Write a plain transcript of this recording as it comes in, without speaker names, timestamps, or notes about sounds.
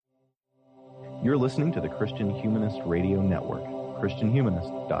You're listening to the Christian Humanist Radio Network,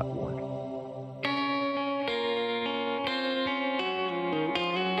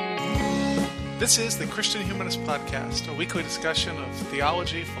 christianhumanist.org. This is the Christian Humanist Podcast, a weekly discussion of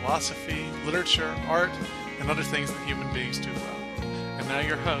theology, philosophy, literature, art, and other things that human beings do well. And now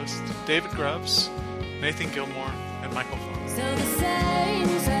your hosts, David Grubbs, Nathan Gilmour, and Michael Fox. So the saying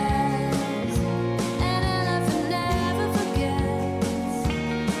says, an elephant never forgets,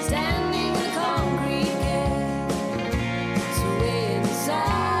 standing in the concrete gate, swaying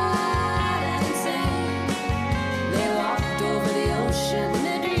sad and insane. They walked over the ocean,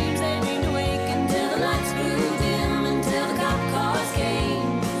 their dreams they dreamed awake, until the lights grew dim, until the cop cars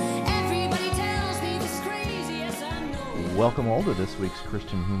came. Everybody tells me this crazy, yes I know. Welcome all to this week's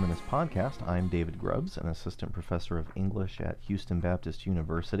Christian Humanist Podcast. I'm David Grubbs, an assistant professor of English at Houston Baptist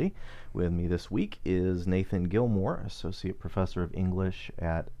University. With me this week is Nathan Gilmour, associate professor of English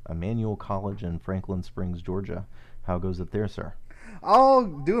at Emmanuel College in Franklin Springs, Georgia. How goes it there, sir?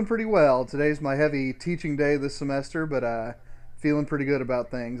 Oh, doing pretty well. Today's my heavy teaching day this semester, but feeling pretty good about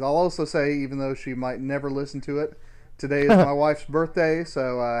things. I'll also say, even though she might never listen to it, today is my wife's birthday,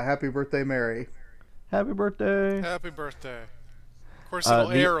 so happy birthday, Mary. Happy birthday! Happy birthday. Of course,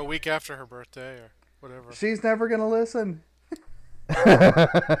 it'll air a week after her birthday, or whatever. She's never going to listen.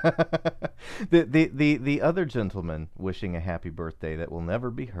 The other gentleman wishing a happy birthday that will never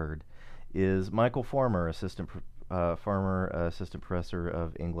be heard is Michael Farmer, assistant professor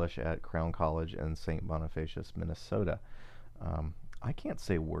of English at Crown College in St. Bonifacius, Minnesota. I can't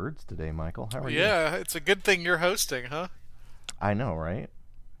say words today, Michael. How are you? Yeah, it's a good thing you're hosting, huh? I know, right?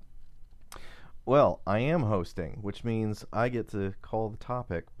 Well, I am hosting, which means I get to call the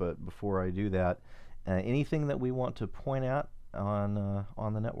topic. But before I do that, anything that we want to point out on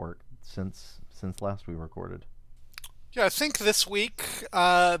the network since last we recorded? Yeah, I think this week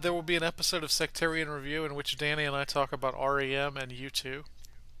there will be an episode of Sectarian Review in which Danny and I talk about REM and U2.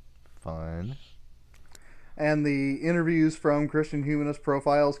 Fun. And the interviews from Christian Humanist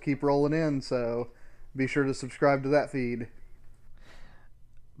Profiles keep rolling in, so be sure to subscribe to that feed.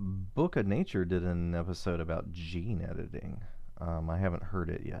 Book of Nature did an episode about gene editing. I haven't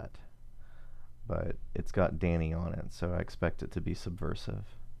heard it yet, but it's got Danny on it, so I expect it to be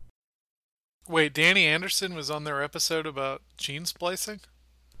subversive. Wait, Danny Anderson was on their episode about gene splicing?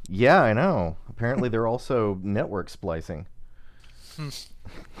 Yeah, I know. Apparently they're also network splicing.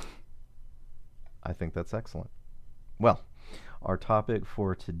 I think that's excellent. Well, our topic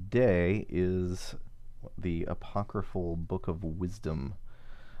for today is the apocryphal Book of Wisdom,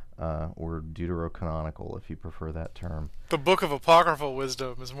 or deuterocanonical, if you prefer that term. The Book of Apocryphal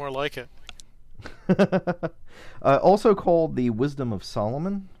Wisdom is more like it. Also called the Wisdom of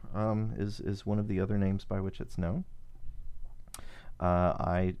Solomon, is one of the other names by which it's known.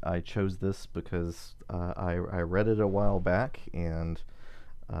 I chose this because I read it a while back and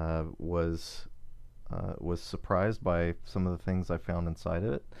was surprised by some of the things I found inside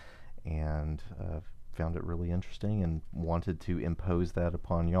of it, and found it really interesting and wanted to impose that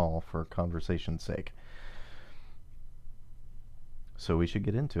upon y'all for conversation's sake. So we should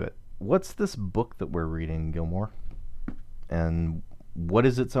get into it. What's this book that we're reading, Gilmour? And what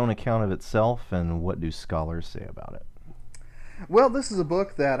is its own account of itself, and what do scholars say about it? Well, this is a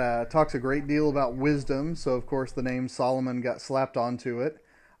book that talks a great deal about wisdom, so of course the name Solomon got slapped onto it.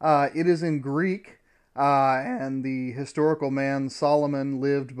 It is in Greek, and the historical man Solomon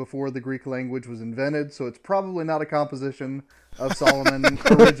lived before the Greek language was invented, so it's probably not a composition of Solomon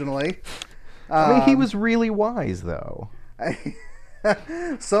originally. I mean, he was really wise, though.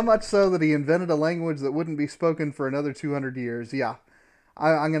 So much so that he invented a language that wouldn't be spoken for another 200 years. Yeah,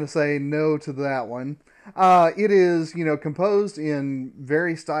 I'm going to say no to that one. It is, composed in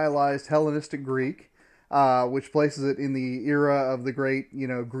very stylized Hellenistic Greek, which places it in the era of the great,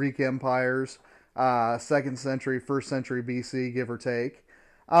 Greek empires, 2nd century, 1st century BC, give or take.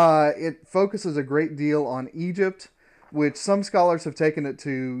 It focuses a great deal on Egypt, which some scholars have taken it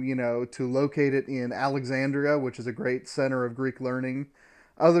to locate it in Alexandria, which is a great center of Greek learning.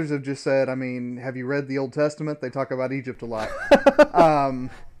 Others have just said, have you read the Old Testament? They talk about Egypt a lot.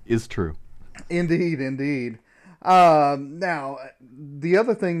 Is true. Indeed. Now, the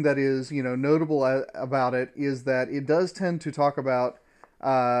other thing that is, notable about it is that it does tend to talk about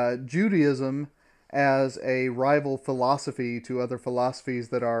Judaism as a rival philosophy to other philosophies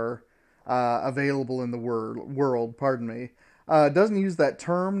that are available in the world. It doesn't use that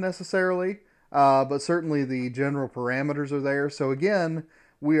term necessarily, but certainly the general parameters are there. So again,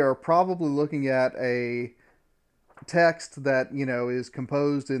 we are probably looking at a text that, is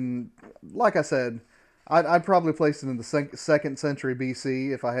composed in, like I said, I'd probably place it in the second century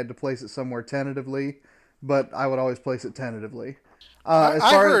BC if I had to place it somewhere tentatively, but I would always place it tentatively. As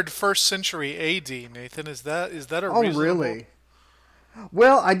I far as heard first century AD, Nathan. Is that a oh reasonable? really?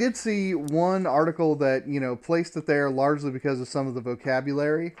 Well, I did see one article that placed it there largely because of some of the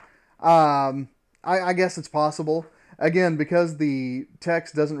vocabulary. I guess it's possible. Again, because the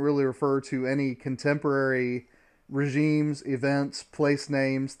text doesn't really refer to any contemporary regimes, events, place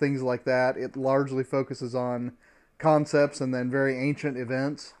names, things like that. It largely focuses on concepts and then very ancient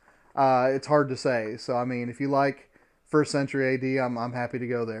events. It's hard to say. So, I mean, if you like first century AD, I'm happy to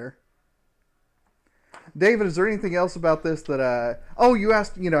go there. David, is there anything else about this that? Oh, you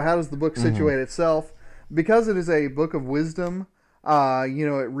asked. How does the book situate itself? Because it is a book of wisdom.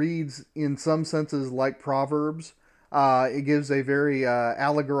 It reads in some senses like Proverbs. It gives a very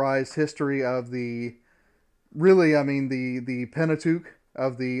allegorized history of the Pentateuch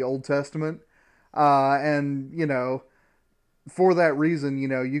of the Old Testament. And for that reason,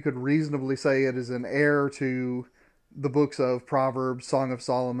 you could reasonably say it is an heir to the books of Proverbs, Song of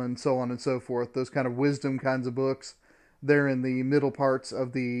Solomon, so on and so forth. Those kind of wisdom kinds of books. They're in the middle parts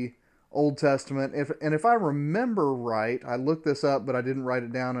of the Old Testament. If I remember right, I looked this up, but I didn't write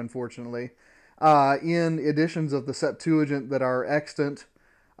it down, unfortunately. In editions of the Septuagint that are extant,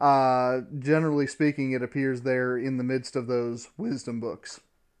 generally speaking, it appears there in the midst of those wisdom books.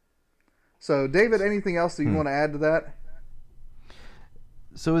 So, David, anything else that you want to add to that?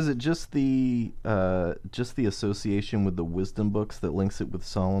 So is it just the association with the wisdom books that links it with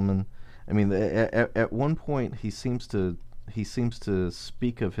Solomon? I mean, at one point he seems to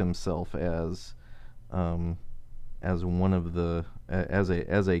speak of himself as one of the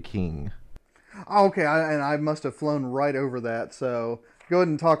as a king. Oh, okay, I must have flown right over that. So go ahead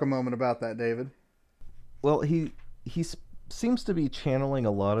and talk a moment about that, David. Well, he seems to be channeling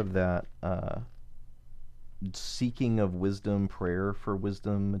a lot of that seeking of wisdom, prayer for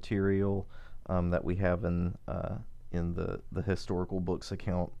wisdom material that we have in the historical books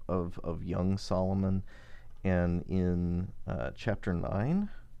account of young Solomon, and in chapter 9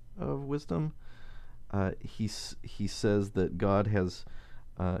 of Wisdom, he says that God has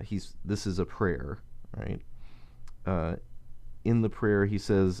this is a prayer, right? In the prayer, he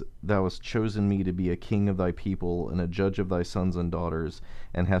says, "Thou hast chosen me to be a king of thy people and a judge of thy sons and daughters,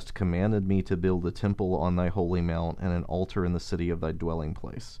 and hast commanded me to build a temple on thy holy mount and an altar in the city of thy dwelling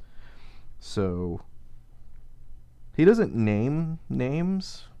place." So he doesn't name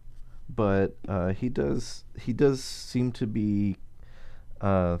names, but he does seem to be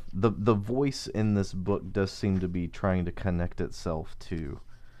the voice in this book does seem to be trying to connect itself to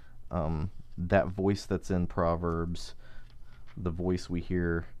that voice that's in Proverbs, the voice we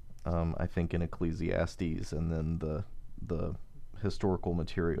hear, I think, in Ecclesiastes, and then the historical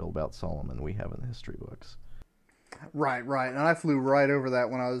material about Solomon we have in the history books. Right. And I flew right over that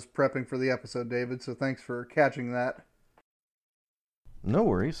when I was prepping for the episode, David, so thanks for catching that. No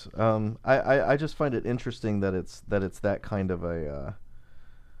worries. I just find it interesting that it's that kind of a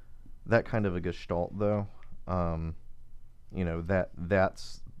gestalt, though.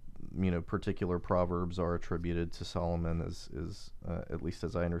 That's particular proverbs are attributed to Solomon is at least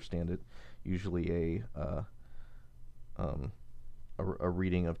as I understand it, usually a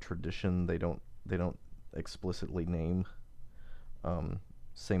reading of tradition. They don't explicitly name.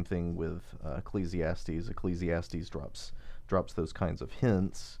 Same thing with Ecclesiastes. Ecclesiastes drops those kinds of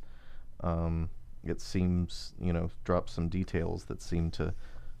hints. It seems drops some details that seem to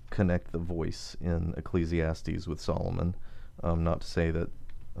connect the voice in Ecclesiastes with Solomon. Not to say that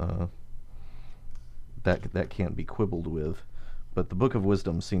that can't be quibbled with, but the Book of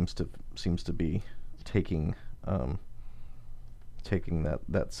Wisdom seems to be taking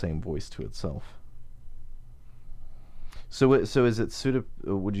that same voice to itself. So is it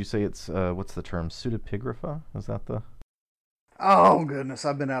would you say it's what's the term, pseudepigrapha? Is that the? Oh goodness,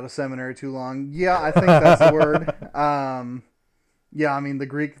 I've been out of seminary too long. Yeah, I think that's the word. Yeah, I mean the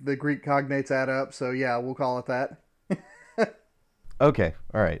Greek cognates add up, so yeah, we'll call it that. Okay,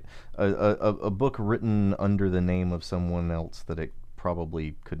 all right. A book written under the name of someone else that it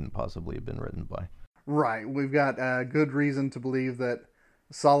probably couldn't possibly have been written by. Right. We've got good reason to believe that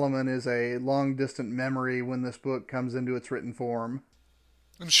Solomon is a long-distant memory when this book comes into its written form.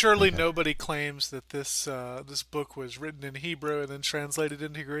 And surely nobody claims that this book was written in Hebrew and then translated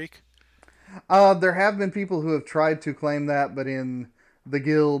into Greek? There have been people who have tried to claim that, but in the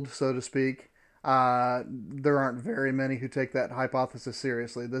guild, so to speak, there aren't very many who take that hypothesis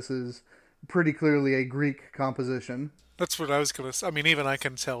seriously. This is pretty clearly a Greek composition. That's what I was going to say. I mean, even I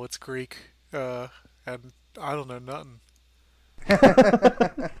can tell it's Greek, and I don't know nothing.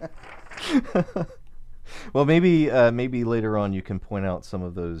 Well, maybe later on you can point out some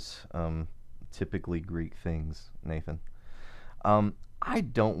of those typically Greek things, Nathan. I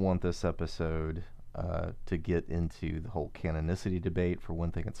don't want this episode to get into the whole canonicity debate. For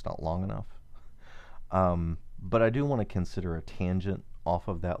one thing, it's not long enough. But I do want to consider a tangent off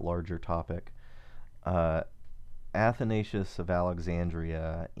of that larger topic. Athanasius of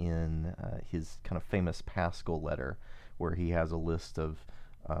Alexandria, in his kind of famous Paschal letter, where he has a list of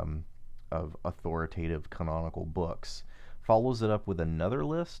authoritative canonical books, follows it up with another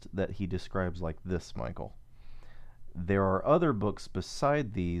list that he describes like this, Michael. There are other books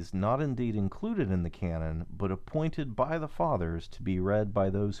beside these, not indeed included in the canon, but appointed by the fathers to be read by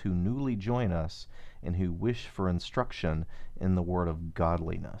those who newly join us and who wish for instruction in the word of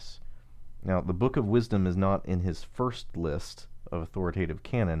godliness. Now, the Book of Wisdom is not in his first list of authoritative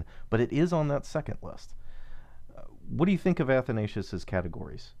canon, but it is on that second list. What do you think of Athanasius's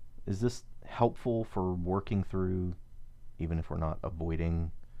categories? Is this helpful for working through, even if we're not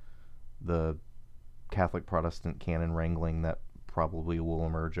avoiding the Catholic Protestant canon wrangling that probably will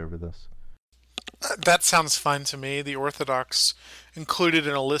emerge over this? That sounds fine to me. The Orthodox included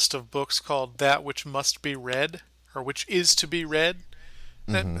in a list of books called That Which Must Be Read, or Which Is to Be Read.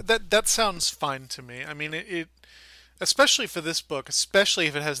 That sounds fine to me. I mean, it especially for this book, especially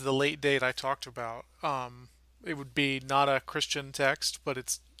if it has the late date I talked about. It would be not a Christian text, but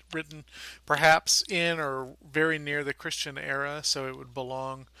it's written perhaps in or very near the Christian era, so it would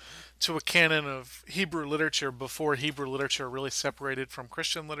belong to a canon of Hebrew literature before Hebrew literature really separated from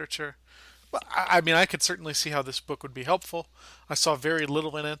Christian literature. But I mean, I could certainly see how this book would be helpful. I saw very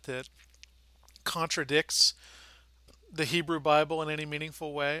little in it that contradicts the Hebrew Bible in any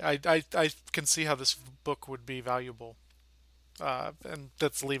meaningful way. I can see how this book would be valuable. And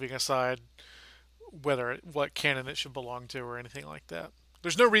that's leaving aside what canon it should belong to or anything like that.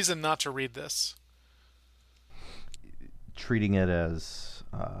 There's no reason not to read this. Treating it as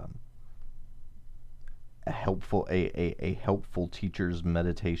a helpful teacher's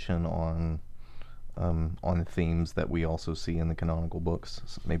meditation on themes that we also see in the canonical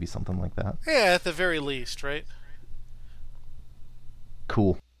books, maybe something like that. Yeah, at the very least, right?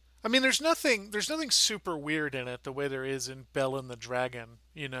 Cool. I mean, there's nothing super weird in it the way there is in Bell and the Dragon,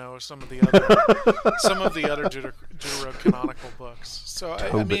 some of the other deuterocanonical books. So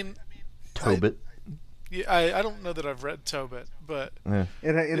I mean, Tobit. I don't know that I've read Tobit, but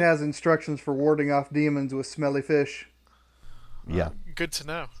it has instructions for warding off demons with smelly fish. Yeah, good to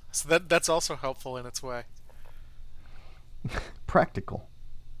know. So that's also helpful in its way. Practical.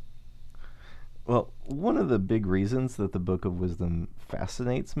 Well, one of the big reasons that the Book of Wisdom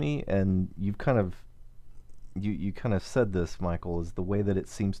fascinates me, and you've kind of said this, Michael, is the way that it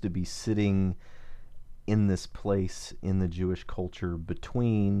seems to be sitting in this place in the Jewish culture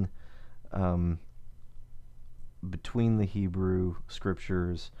between the Hebrew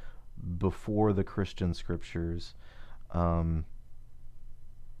scriptures, before the Christian scriptures. As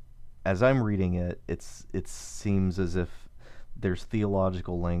I'm reading it, it seems as if there's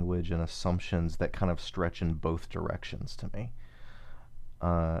theological language and assumptions that kind of stretch in both directions to me.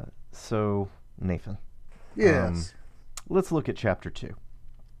 So, Nathan. Yes. Let's look at chapter 2,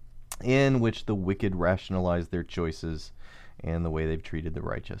 in which the wicked rationalize their choices and the way they've treated the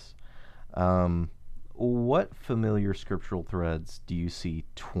righteous. What familiar scriptural threads do you see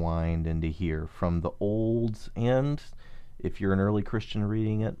twined into here from the old, and, if you're an early Christian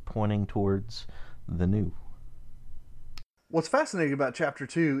reading it, pointing towards the new? What's fascinating about chapter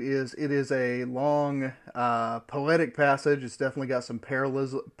 2 is it is a long, poetic passage. It's definitely got some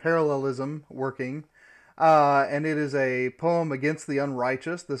parallelism working. And it is a poem against the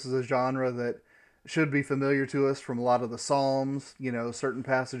unrighteous. This is a genre that should be familiar to us from a lot of the Psalms, certain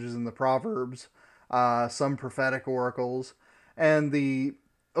passages in the Proverbs, some prophetic oracles. And the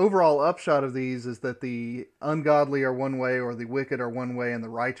overall upshot of these is that the ungodly are one way, or the wicked are one way, and the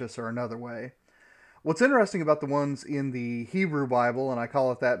righteous are another way. What's interesting about the ones in the Hebrew Bible, and I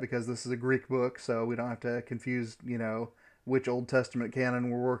call it that because this is a Greek book, so we don't have to confuse, which Old Testament canon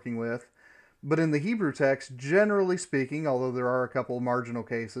we're working with. But in the Hebrew text, generally speaking, although there are a couple marginal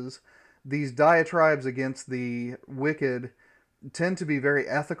cases, these diatribes against the wicked tend to be very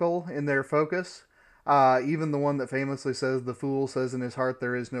ethical in their focus. Even the one that famously says, "The fool says in his heart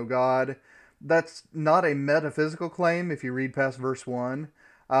there is no God." That's not a metaphysical claim if you read past verse 1,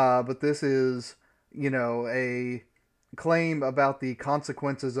 but this is, a claim about the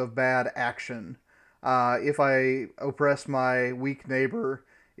consequences of bad action. If I oppress my weak neighbor,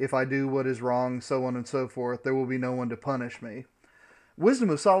 if I do what is wrong, so on and so forth, there will be no one to punish me. Wisdom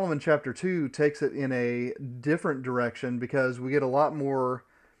of Solomon chapter 2 takes it in a different direction because we get a lot more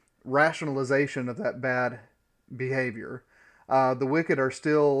rationalization of that bad behavior. The wicked are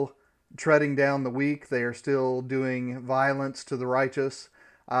still treading down the weak. They are still doing violence to the righteous.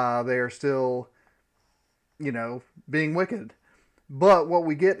 They are still, being wicked. But what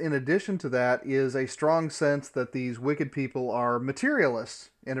we get in addition to that is a strong sense that these wicked people are materialists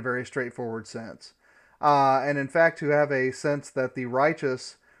in a very straightforward sense. And in fact, to have a sense that the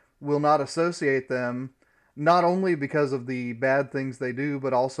righteous will not associate them, not only because of the bad things they do,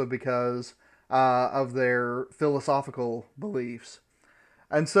 but also because of their philosophical beliefs.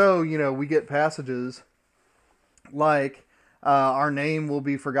 And so, we get passages like, our name will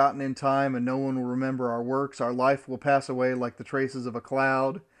be forgotten in time and no one will remember our works. Our life will pass away like the traces of a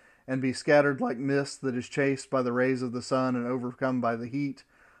cloud and be scattered like mist that is chased by the rays of the sun and overcome by the heat.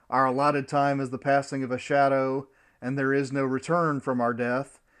 Our allotted time is the passing of a shadow, and there is no return from our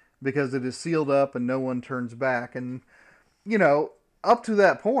death because it is sealed up and no one turns back. And, up to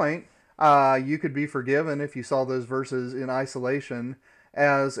that point, you could be forgiven if you saw those verses in isolation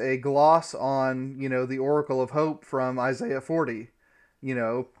as a gloss on, the oracle of hope from Isaiah 40.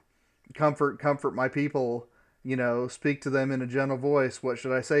 Comfort my people, speak to them in a gentle voice. What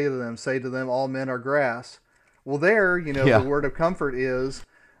should I say to them? Say to them, all men are grass. Well, there, the word of comfort is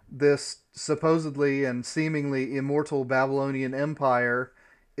this supposedly and seemingly immortal Babylonian empire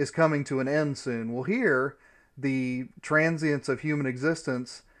is coming to an end soon. Well, here, the transience of human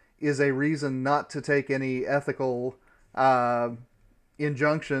existence is a reason not to take any ethical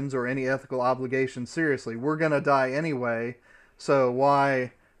injunctions or any ethical obligations seriously. We're going to die anyway, so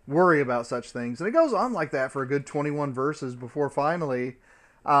why worry about such things? And it goes on like that for a good 21 verses before finally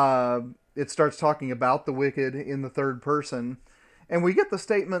it starts talking about the wicked in the third person. And we get the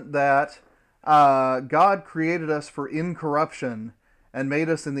statement that God created us for incorruption and made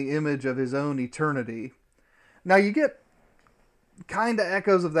us in the image of his own eternity. Now you get kind of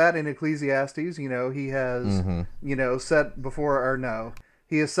echoes of that in Ecclesiastes. He has, set before, or no,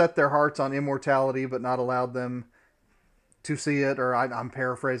 he has set their hearts on immortality, but not allowed them to see it. Or I'm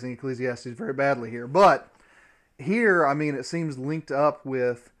paraphrasing Ecclesiastes very badly here. But here, it seems linked up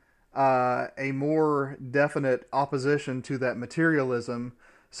with a more definite opposition to that materialism.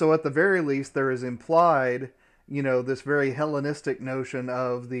 So at the very least, there is implied, this very Hellenistic notion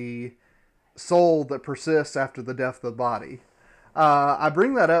of the soul that persists after the death of the body. I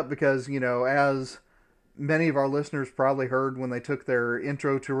bring that up because, as many of our listeners probably heard when they took their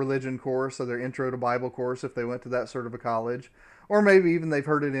Intro to Religion course or their Intro to Bible course, if they went to that sort of a college, or maybe even they've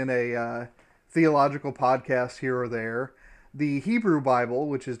heard it in a theological podcast here or there, the Hebrew Bible,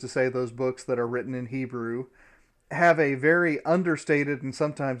 which is to say those books that are written in Hebrew, have a very understated and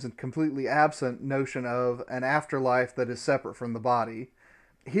sometimes completely absent notion of an afterlife that is separate from the body.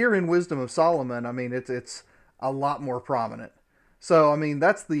 Here in Wisdom of Solomon, it's a lot more prominent. So,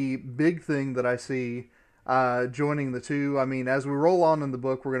 that's the big thing that I see joining the two. As we roll on in the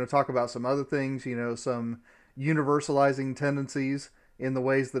book, we're going to talk about some other things, some universalizing tendencies in the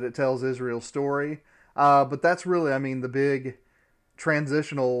ways that it tells Israel's story. But that's really, the big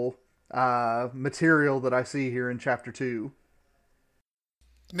transitional material that I see here in chapter 2.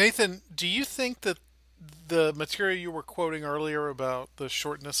 Nathan, do you think that the material you were quoting earlier about the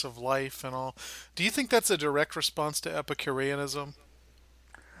shortness of life and all, do you think that's a direct response to Epicureanism?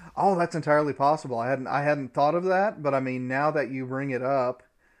 Oh, that's entirely possible. I hadn't thought of that, but now that you bring it up,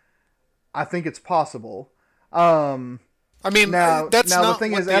 I think it's possible. Now that's now not the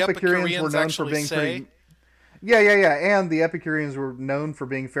thing what is, the Epicureans were known for actually being say. pretty. Yeah, and the Epicureans were known for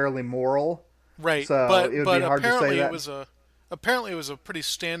being fairly moral. Right, So but it would be hard to say that. Apparently it was a pretty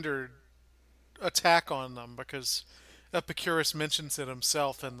standard attack on them because Epicurus mentions it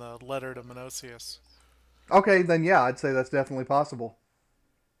himself in the letter to Monosius. Okay, then yeah, I'd say that's definitely possible.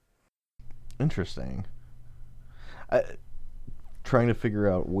 Interesting. Trying to figure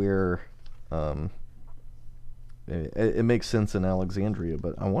out where it makes sense in Alexandria,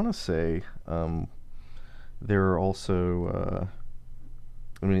 but I want to say there are also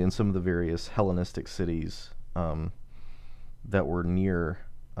in some of the various Hellenistic cities that were near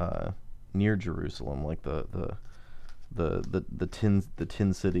Jerusalem, like the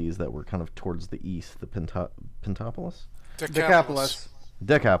 10 cities that were kind of towards the east, the Pentapolis? Decapolis.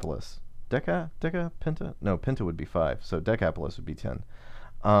 Decapolis. Penta? No, Penta would be 5, so Decapolis would be 10.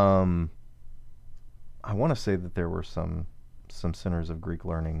 I want to say that there were some centers of Greek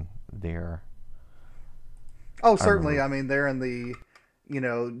learning there. Oh, certainly. They're in the,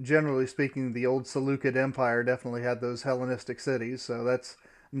 generally speaking, the old Seleucid Empire definitely had those Hellenistic cities, so that's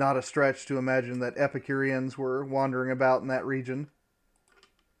not a stretch to imagine that Epicureans were wandering about in that region.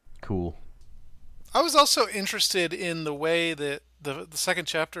 Cool. I was also interested in the way that the second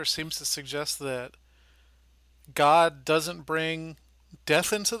chapter seems to suggest that God doesn't bring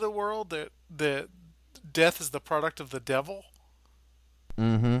death into the world, that death is the product of the devil.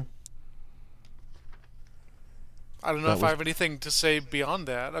 Mm-hmm. I don't know That if I was have anything to say beyond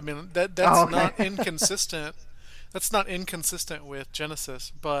that. I mean, that's Oh, okay. not inconsistent. That's not inconsistent with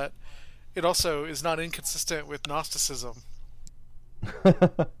Genesis, but it also is not inconsistent with Gnosticism.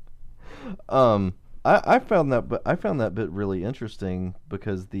 I found that, but I found that bit really interesting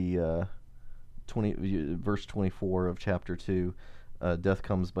because the verse 24 of chapter 2, death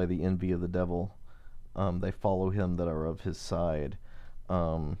comes by the envy of the devil. They follow him that are of his side.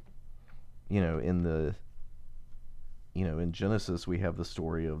 You know, in Genesis we have the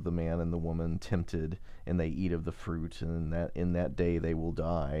story of the man and the woman tempted, and they eat of the fruit, and that in that day they will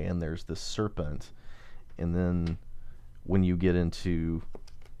die. And there's this serpent, and then when you get into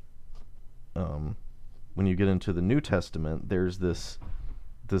the New Testament, there's this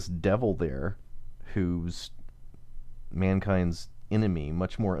devil there, who's mankind's enemy,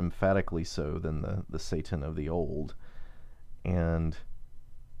 much more emphatically so than the Satan of the old. And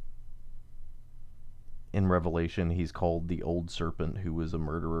in Revelation, he's called the old serpent, who was a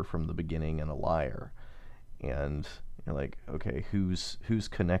murderer from the beginning and a liar. And you're like, okay, who's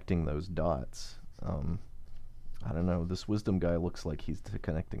connecting those dots? I don't know. This wisdom guy looks like he's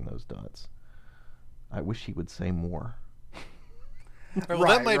connecting those dots. I wish he would say more. Well,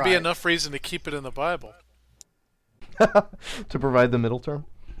 Right, that might be right. enough reason to keep it in the Bible. To provide the middle term.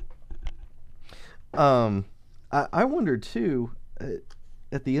 I wondered too.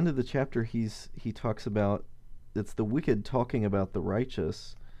 At the end of the chapter, he talks about it's the wicked talking about the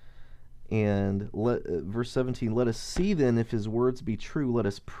righteous, and verse 17. Let us see then if his words be true. Let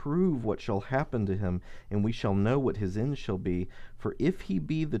us prove what shall happen to him, and we shall know what his end shall be. For if he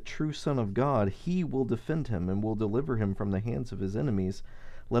be the true Son of God, he will defend him and will deliver him from the hands of his enemies.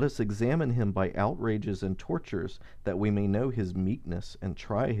 Let us examine him by outrages and tortures, that we may know his meekness and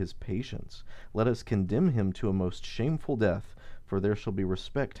try his patience. Let us condemn him to a most shameful death, for there shall be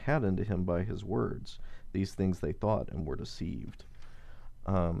respect had unto him by his words. These things they thought and were deceived.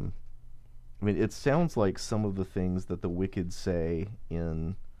 I mean, it sounds like some of the things that the wicked say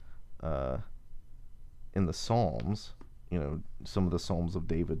in the Psalms. You know, some of the Psalms of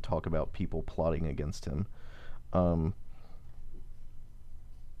David talk about people plotting against him.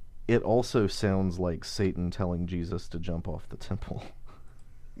 It also sounds like Satan telling Jesus to jump off the temple.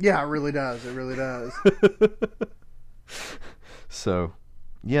 Yeah, it really does. It really does. So,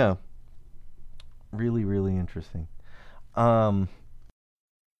 yeah. Really, really interesting. And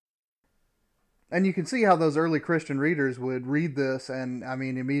you can see how those early Christian readers would read this and, I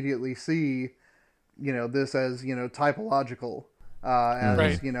mean, immediately see, this as, typological, as,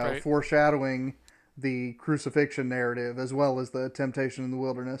 Right, right. foreshadowing the crucifixion narrative as well as the temptation in the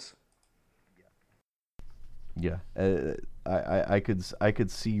wilderness. Yeah, I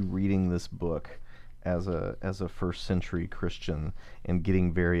could see reading this book as a first century Christian and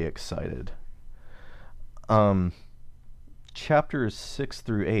getting very excited. Chapters 6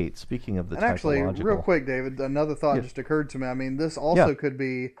 through 8. Speaking of the And actually, typological, real quick, David, another thought Yeah. just occurred to me. I mean, this also Yeah. could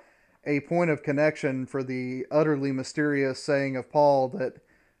be a point of connection for the utterly mysterious saying of Paul that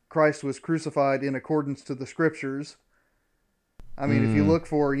Christ was crucified in accordance to the Scriptures. I mean, if you look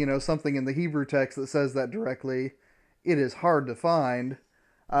for, something in the Hebrew text that says that directly, it is hard to find.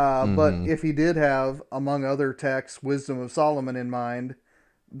 But if he did have, among other texts, Wisdom of Solomon in mind,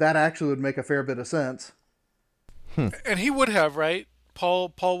 that actually would make a fair bit of sense. And he would have, right?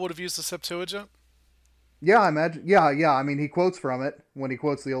 Paul would have used the Septuagint. Yeah, I imagine. Yeah. I mean, he quotes from it when he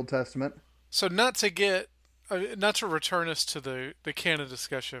quotes the Old Testament. So not to return us to the canon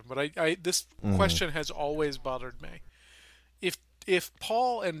discussion, but I this question has always bothered me. If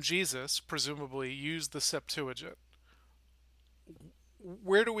Paul and Jesus presumably used the Septuagint,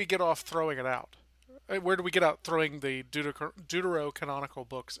 where do we get off throwing it out? Where do we get out throwing the deuterocanonical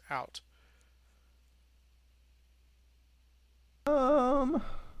books out?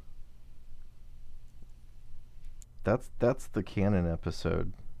 That's the canon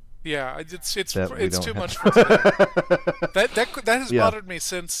episode. Yeah, it's That we don't too have. much for today. That has Yeah. bothered me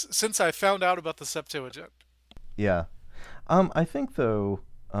since I found out about the Septuagint. Yeah. I think though,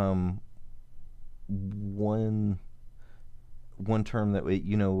 one term that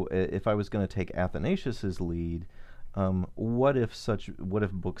if I was going to take Athanasius's lead, what if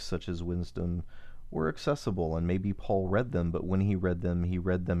books such as Wisdom were accessible, and maybe Paul read them, but when he read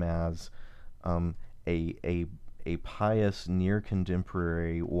them as a pious, near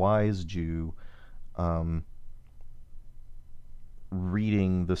contemporary, wise Jew,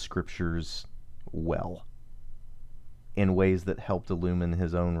 reading the scriptures well. in ways that helped illumine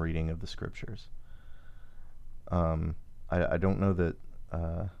his own reading of the scriptures. I don't know that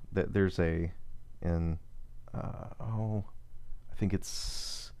that there's a in I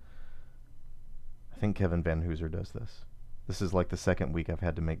think Kevin Van Hooser does this. This is like the second week I've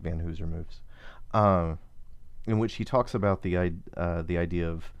had to make Van Hooser moves, in which he talks about the idea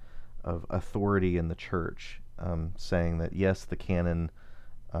of authority in the church, saying that yes, the canon,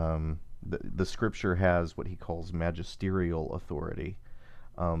 the scripture has what he calls magisterial authority,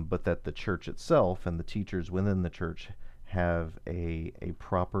 but that the church itself and the teachers within the church have a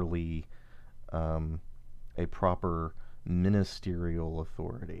proper ministerial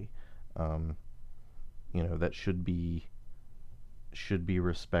authority, that should be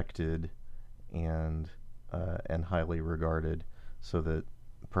respected and highly regarded, so that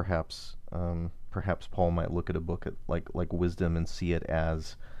perhaps Paul might look at a book like Wisdom and see it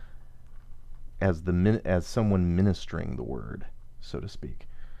as someone ministering the word, so to speak.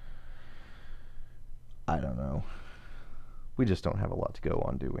 I don't know. We just don't have a lot to go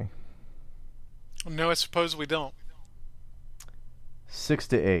on, do we? No, I suppose we don't. 6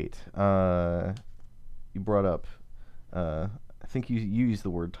 to 8. You brought up. I think you used the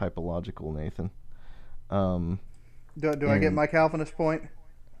word typological, Nathan. Do I get my Calvinist point?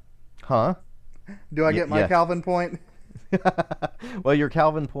 Huh? Do I get my Calvin point? Well, your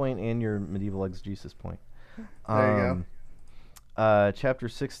Calvin point and your medieval exegesis point. There you go. Chapter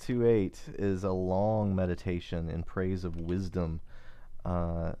 6 to 8 is a long meditation in praise of wisdom.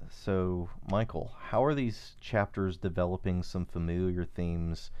 So, Michael, how are these chapters developing some familiar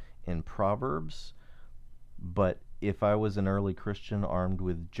themes in Proverbs? But if I was an early Christian armed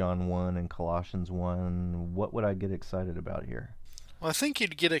with John 1 and Colossians 1, what would I get excited about here? Well, I think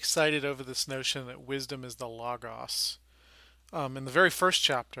you'd get excited over this notion that wisdom is the Logos. In the very first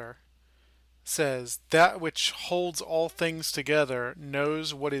chapter, says, that which holds all things together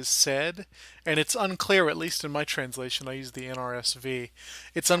knows what is said, and it's unclear, at least in my translation, I use the NRSV,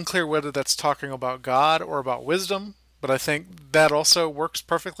 it's unclear whether that's talking about God or about wisdom, but I think that also works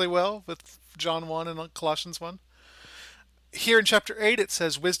perfectly well with John 1 and Colossians 1. Here in chapter 8 it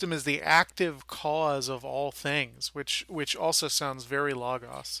says wisdom is the active cause of all things, which also sounds very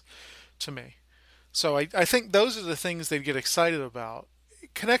Logos to me. So I think those are the things they'd get excited about.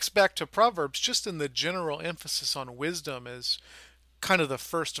 It connects back to Proverbs just in the general emphasis on wisdom as kind of the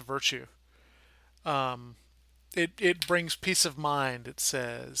first virtue. It brings peace of mind, it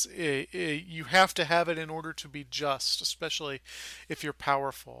says. You have to have it in order to be just, especially if you're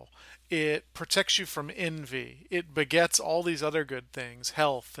powerful. It protects you from envy. It begets all these other good things,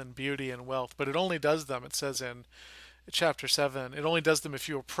 health and beauty and wealth, but it only does them, it says in chapter 7, it only does them if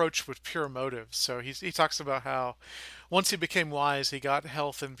you approach with pure motives. So he talks about how once he became wise, he got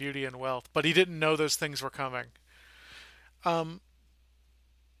health and beauty and wealth, but he didn't know those things were coming.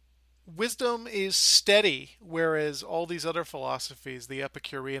 Wisdom is steady, whereas all these other philosophies, the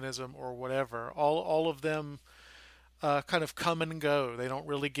Epicureanism or whatever, all of them kind of come and go. They don't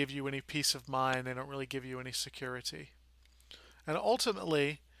really give you any peace of mind. They don't really give you any security. And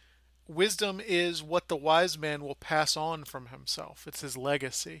ultimately, wisdom is what the wise man will pass on from himself. It's his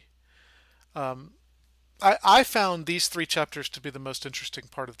legacy. I found these 3 chapters to be the most interesting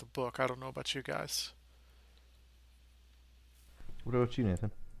part of the book. I don't know about you guys. What about you,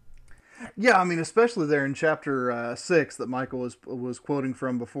 Nathan? Yeah, I mean, especially there in chapter 6 that Michael was quoting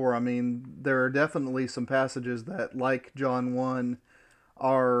from before. I mean, there are definitely some passages that, like John 1,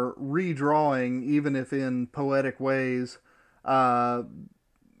 are redrawing, even if in poetic ways,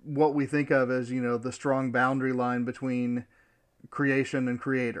 what we think of as, the strong boundary line between creation and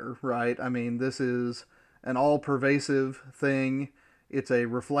creator, right? I mean, this is an all-pervasive thing. It's a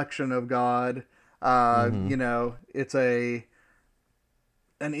reflection of God. It's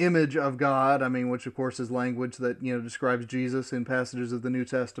an image of God, I mean, which of course is language that, describes Jesus in passages of the New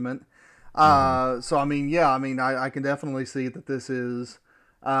Testament. So, I mean, yeah, I can definitely see that this is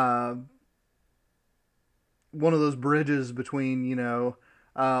one of those bridges between,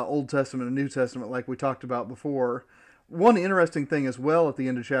 Old Testament and New Testament, like we talked about before. One interesting thing as well at the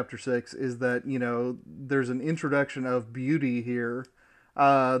end of chapter 6 is that, there's an introduction of beauty here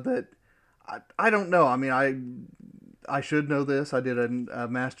that I don't know. I mean, I should know this. I did a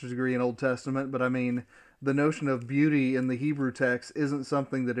master's degree in Old Testament, but I mean, the notion of beauty in the Hebrew text isn't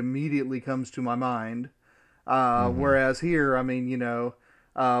something that immediately comes to my mind. Whereas here, I mean,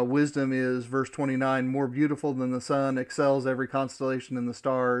 wisdom is, verse 29, more beautiful than the sun, excels every constellation in the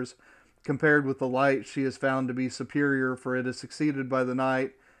stars. Compared with the light, she is found to be superior, for it is succeeded by the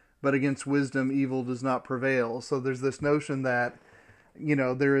night, but against wisdom, evil does not prevail. So there's this notion that,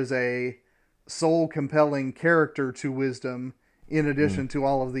 there is a soul compelling character to wisdom in addition to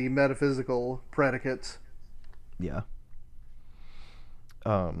all of the metaphysical predicates. Yeah.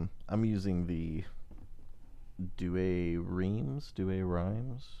 I'm using the Douay Rhymes.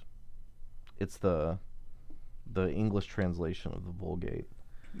 It's the English translation of the Vulgate.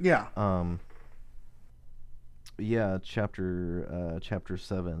 Yeah. Yeah, chapter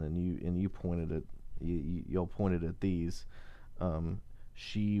 7, and you pointed at y'all pointed at these.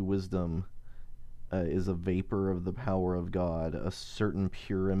 She, wisdom, is a vapor of the power of God, a certain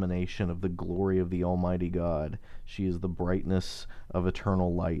pure emanation of the glory of the Almighty God. She is the brightness of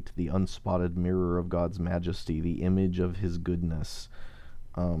eternal light, the unspotted mirror of God's majesty, the image of His goodness.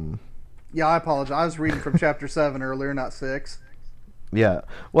 Yeah, I apologize. I was reading from chapter 7 earlier, not 6. Yeah,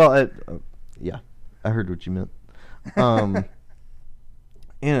 well, yeah, I heard what you meant.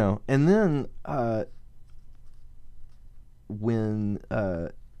 You know, and then when I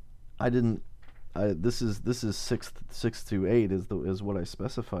didn't. This is 6 through 8 is what I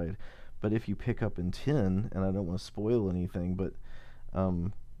specified, but if you pick up in 10, and I don't want to spoil anything, but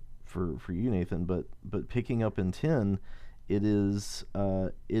for you, Nathan, but picking up in 10, it is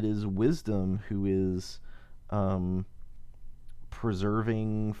wisdom who is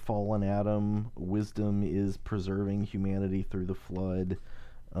preserving fallen Adam. Wisdom is preserving humanity through the flood.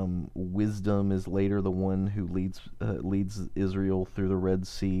 Wisdom is later the one who leads Israel through the Red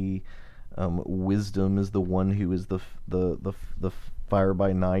Sea. Wisdom is the one who is the fire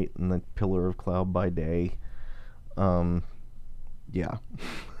by night and the pillar of cloud by day. Yeah.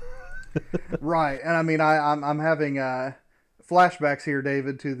 Right, and I mean, I'm having flashbacks here,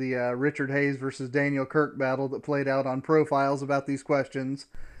 David, to the Richard Hayes versus Daniel Kirk battle that played out on Profiles about these questions.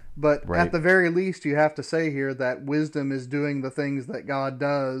 But Right. at the very least, you have to say here that wisdom is doing the things that God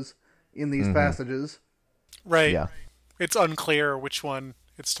does in these passages. Right. Yeah. It's unclear which one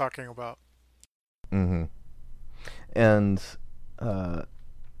it's talking about. Mm-hmm. And I'm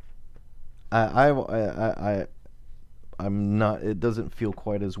not. It doesn't feel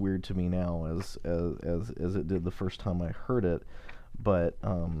quite as weird to me now as it did the first time I heard it. But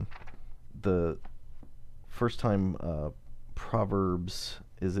the first time Proverbs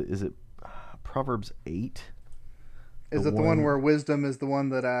is it Proverbs 8? Is it the one where wisdom is the one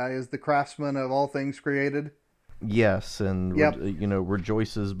that is the craftsman of all things created? Yes, and Yep.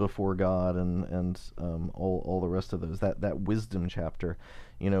 rejoices before God, and all the rest of those. That wisdom chapter,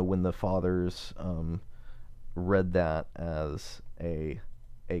 when the fathers read that as a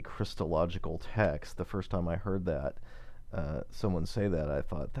Christological text. The first time I heard that, someone say that, I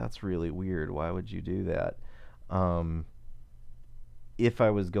thought, that's really weird. Why would you do that? If I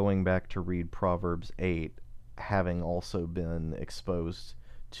was going back to read Proverbs 8, having also been exposed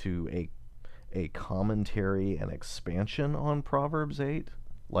to a commentary and expansion on Proverbs 8,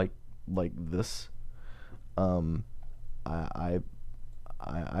 like this, I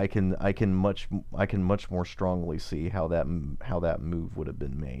can much more strongly see how that move would have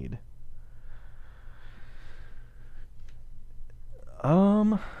been made.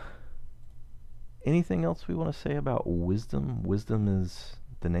 Anything else we want to say about wisdom? Wisdom is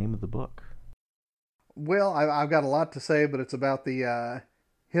the name of the book. Well, I've got a lot to say, but it's about the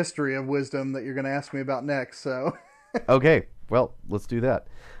history of wisdom that you're going to ask me about next. So, Okay, well, let's do that.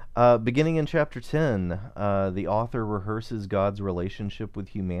 Beginning in chapter 10, the author rehearses God's relationship with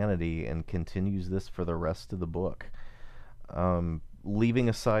humanity and continues this for the rest of the book. Leaving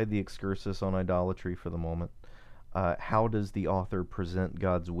aside the excursus on idolatry for the moment, how does the author present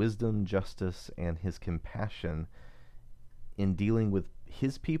God's wisdom, justice, and His compassion in dealing with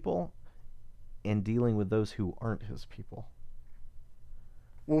His people and dealing with those who aren't His people?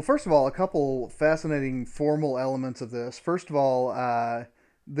 well, first of all, a couple fascinating formal elements of this. First of all,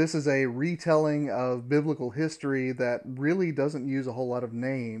 this is a retelling of biblical history that really doesn't use a whole lot of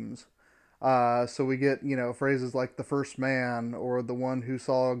names. So we get, phrases like the first man, or the one who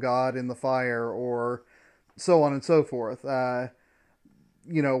saw God in the fire, or so on and so forth. Why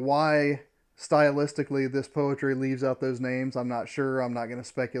stylistically this poetry leaves out those names, I'm not sure. I'm not going to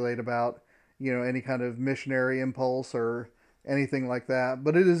speculate about, any kind of missionary impulse or anything like that.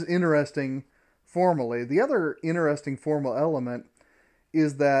 But it is interesting formally. The other interesting formal element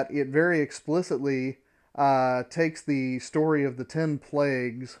is that it very explicitly takes the story of the 10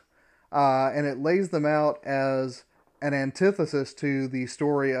 plagues and it lays them out as an antithesis to the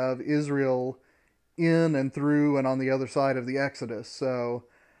story of Israel in and through and on the other side of the Exodus. So,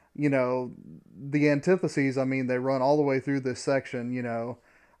 the antitheses, they run all the way through this section.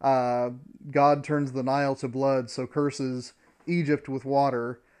 God turns the Nile to blood, so curses Egypt with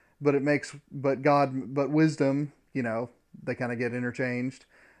water, but wisdom, they kind of get interchanged,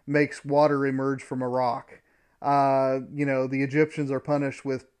 makes water emerge from a rock. The Egyptians are punished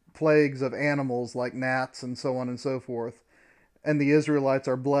with plagues of animals like gnats and so on and so forth. And the Israelites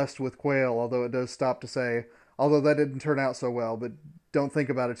are blessed with quail, although it does stop to say, although that didn't turn out so well, but don't think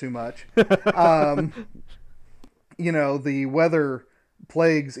about it too much. The weather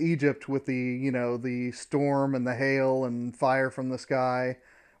plagues Egypt with the storm and the hail and fire from the sky,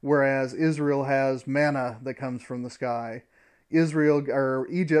 whereas Israel has manna that comes from the sky. Egypt,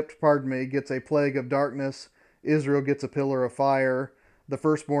 gets a plague of darkness. Israel gets a pillar of fire. The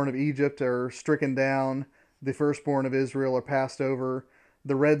firstborn of Egypt are stricken down. The firstborn of Israel are passed over.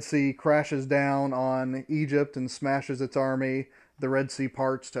 The Red Sea crashes down on Egypt and smashes its army. The Red Sea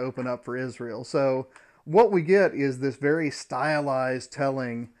parts to open up for Israel. So what we get is this very stylized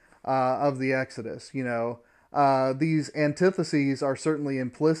telling of the Exodus. These antitheses are certainly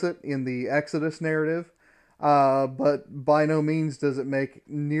implicit in the Exodus narrative, but by no means does it make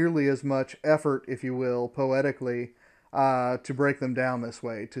nearly as much effort, if you will, poetically, to break them down this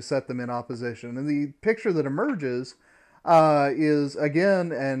way, to set them in opposition. And the picture that emerges is,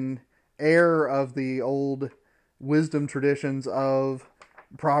 again, an heir of the old wisdom traditions of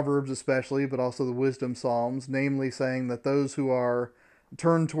Proverbs especially, but also the wisdom psalms, namely saying that those who are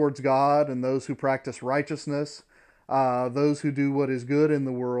turned towards God and those who practice righteousness, those who do what is good in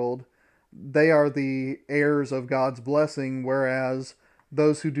the world, they are the heirs of God's blessing, whereas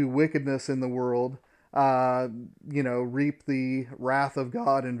those who do wickedness in the world, reap the wrath of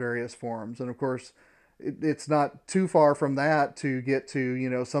God in various forms. And of course, it's not too far from that to get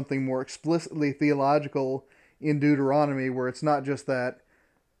to, something more explicitly theological in Deuteronomy, where it's not just that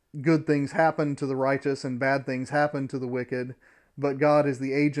good things happen to the righteous and bad things happen to the wicked, but God is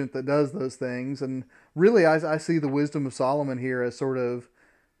the agent that does those things. And really, I see the wisdom of Solomon here as sort of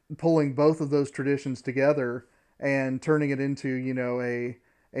pulling both of those traditions together and turning it into,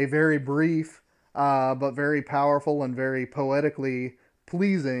 a very brief, but very powerful and very poetically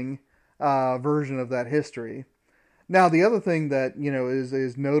pleasing version of that history. Now, the other thing that,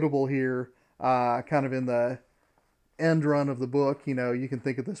 is notable here, kind of in the end run of the book, you can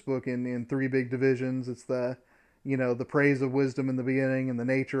think of this book in three big divisions. It's the praise of wisdom in the beginning, and the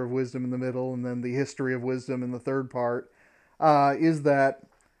nature of wisdom in the middle, and then the history of wisdom in the third part, is that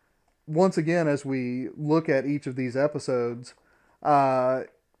once again, as we look at each of these episodes,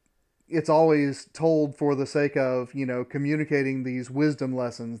 it's always told for the sake of, communicating these wisdom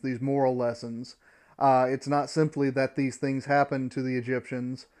lessons, these moral lessons. It's not simply that these things happened to the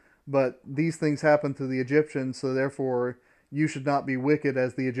Egyptians, but these things happened to the Egyptians, so therefore you should not be wicked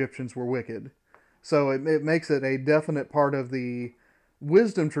as the Egyptians were wicked. So it makes it a definite part of the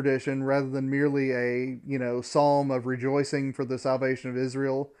wisdom tradition rather than merely a, psalm of rejoicing for the salvation of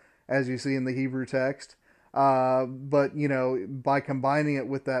Israel, as you see in the Hebrew text. But, by combining it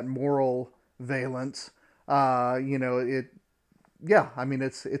with that moral valence, it's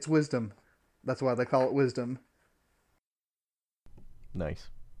wisdom. That's why they call it wisdom. Nice.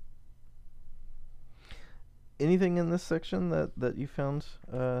 Anything in this section that you found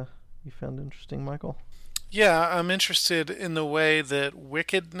interesting, Michael? Yeah, I'm interested in the way that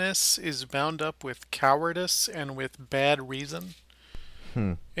wickedness is bound up with cowardice and with bad reason.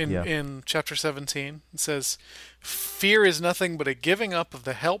 In chapter 17, it says, "Fear is nothing but a giving up of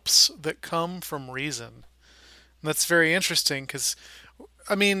the helps that come from reason." And that's very interesting because,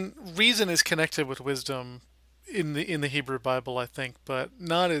 reason is connected with wisdom in the Hebrew Bible, I think, but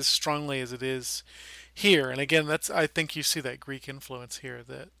not as strongly as it is here. And again, I think you see that Greek influence here,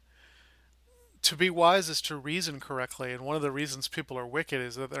 that to be wise is to reason correctly, and one of the reasons people are wicked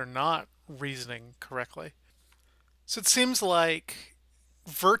is that they're not reasoning correctly. So it seems like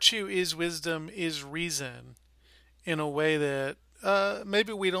virtue is wisdom is reason in a way that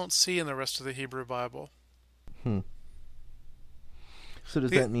maybe we don't see in the rest of the Hebrew Bible. So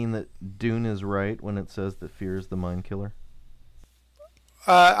does that mean that Dune is right when it says that fear is the mind killer?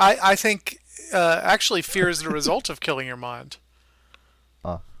 I think actually fear is the result of killing your mind.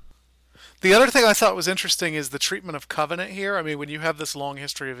 The other thing I thought was interesting is the treatment of covenant here. When you have this long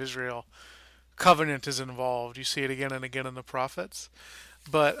history of Israel, covenant is involved. You see it again and again in the prophets.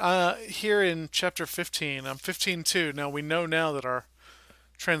 But here in chapter 15, 15:2. Now we know now that our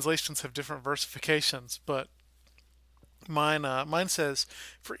translations have different versifications, but mine says,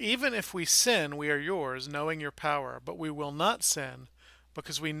 "For even if we sin, we are yours, knowing your power, but we will not sin,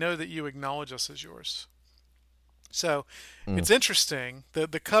 because we know that you acknowledge us as yours." So it's interesting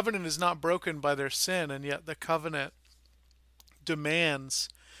that the covenant is not broken by their sin, and yet the covenant demands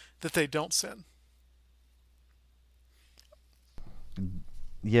that they don't sin.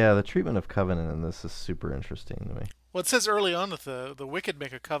 Yeah, the treatment of covenant in this is super interesting to me. Well, it says early on that the wicked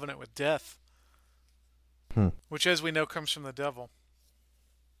make a covenant with death, Hmm. which, as we know, comes from the devil.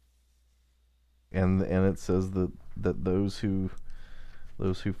 And it says that those who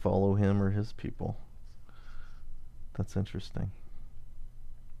follow him are his people. That's interesting.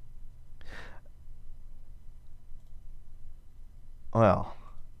 Well,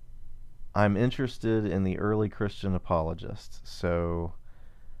 I'm interested in the early Christian apologists. So,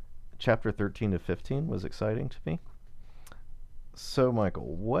 chapter 13 to 15 was exciting to me. So,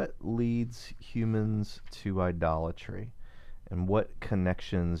 Michael, what leads humans to idolatry? And what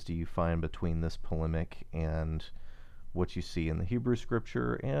connections do you find between this polemic and what you see in the Hebrew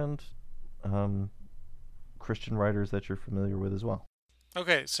scripture and Christian writers that you're familiar with as well?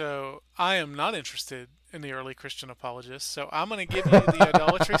 Okay, so I am not interested in the early Christian apologists, so I'm going to give you the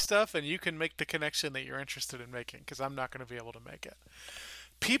idolatry stuff, and you can make the connection that you're interested in making, because I'm not going to be able to make it.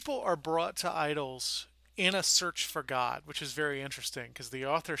 People are brought to idols in a search for God, which is very interesting, because the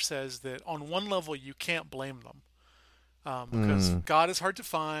author says that on one level you can't blame them, because God is hard to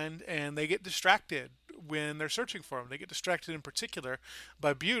find, and they get distracted when they're searching for him. They get distracted in particular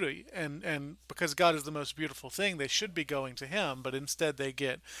by beauty, and because God is the most beautiful thing, they should be going to him, but instead they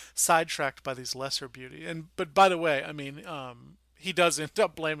get sidetracked by these lesser beauty. But by the way, I mean, he does end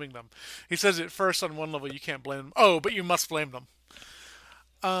up blaming them. He says at first on one level you can't blame them. Oh, but you must blame them.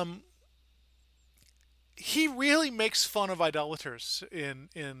 He really makes fun of idolaters in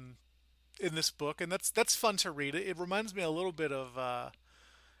this book, and that's fun to read. It reminds me a little bit of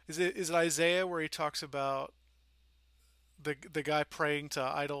is it Isaiah, where he talks about the guy praying to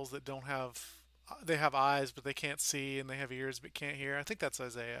idols that don't have, they have eyes but they can't see, and they have ears but can't hear. I think that's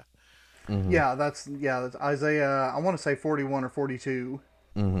Isaiah. Mm-hmm. That's Isaiah. I want to say 41 or 42.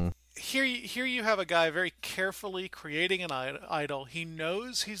 Mm-hmm. Here you have a guy very carefully creating an idol. He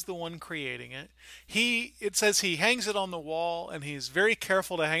knows he's the one creating it. It says he hangs it on the wall, and he's very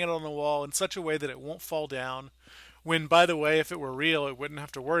careful to hang it on the wall in such a way that it won't fall down. When, by the way, if it were real, it wouldn't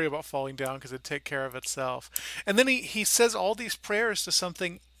have to worry about falling down because it'd take care of itself. And then he says all these prayers to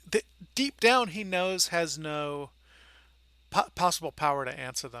something that deep down he knows has no possible power to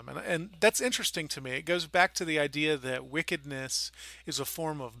answer them. And that's interesting to me. It goes back to the idea that wickedness is a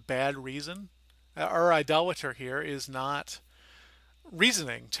form of bad reason. Our idolater here is not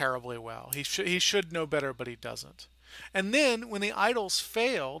reasoning terribly well. He should know better, but he doesn't. And then when the idols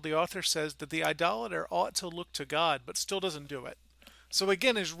fail, the author says that the idolater ought to look to God, but still doesn't do it. So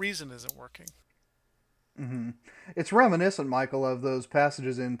again, his reason isn't working. Mm-hmm. It's reminiscent, Michael, of those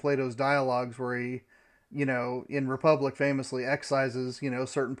passages in Plato's dialogues where he, in Republic famously excises,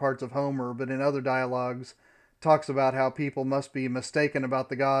 certain parts of Homer, but in other dialogues talks about how people must be mistaken about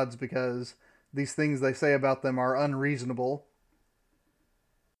the gods because these things they say about them are unreasonable.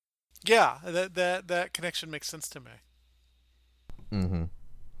 Yeah, that connection makes sense to me. Mm-hmm.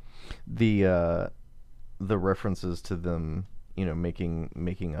 The references to them,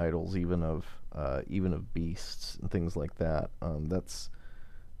 making idols even of beasts and things like that. That's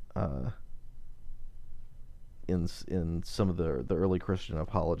in some of the early Christian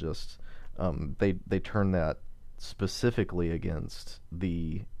apologists, they turn that specifically against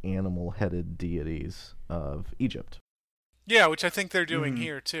the animal-headed deities of Egypt. Yeah, which I think they're doing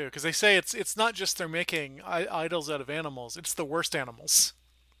here too, because they say it's not just they're making idols out of animals; it's the worst animals.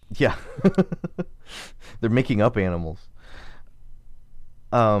 Yeah, they're making up animals.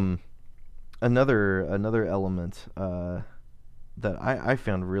 Another element that I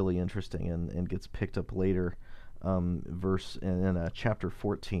found really interesting and gets picked up later, verse in chapter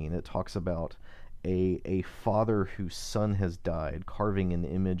 14. It talks about a father whose son has died, carving an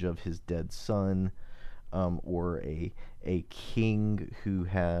image of his dead son, or a king who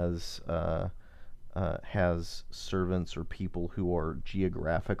has servants or people who are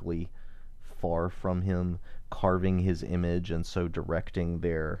geographically far from him, carving his image and so directing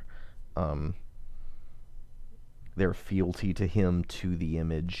their fealty to him to the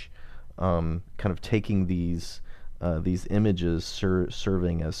image, kind of taking these images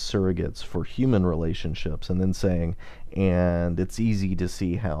serving as surrogates for human relationships, and then saying, and it's easy to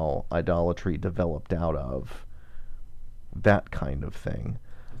see how idolatry developed out of that kind of thing.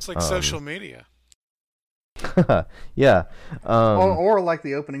 It's like social media. Yeah. Or like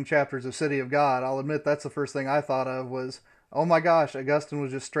the opening chapters of City of God. I'll admit that's the first thing I thought of was, oh my gosh, Augustine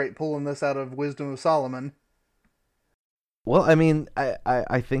was just straight pulling this out of Wisdom of Solomon. Well, I mean,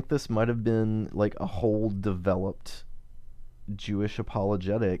 I think this might have been like a whole developed Jewish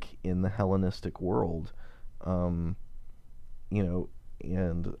apologetic in the Hellenistic world, and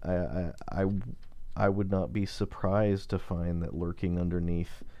I would not be surprised to find that lurking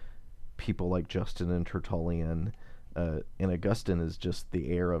underneath people like Justin and Tertullian, and Augustine is just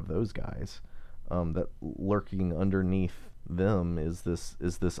the heir of those guys. That lurking underneath them is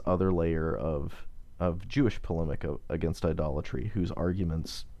this other layer of Jewish polemic against idolatry, whose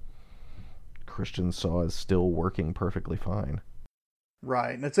arguments Christians saw as still working perfectly fine.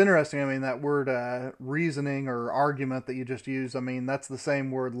 Right. And it's interesting. I mean, that word reasoning or argument that you just used, I mean, that's the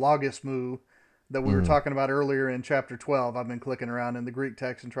same word logismu that we were talking about earlier in chapter 12. I've been clicking around in the Greek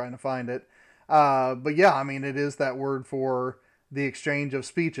text and trying to find it. But yeah, I mean, it is that word for the exchange of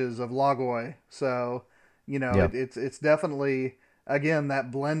speeches, of logoi. So, Yeah. it's definitely, again,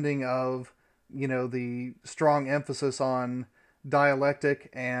 that blending of, the strong emphasis on dialectic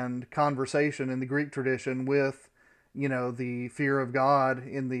and conversation in the Greek tradition with, the fear of God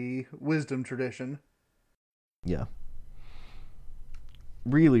in the wisdom tradition. Yeah.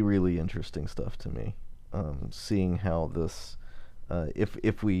 Really, really interesting stuff to me. Seeing how this,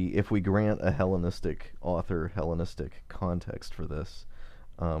 if we grant a Hellenistic author Hellenistic context for this,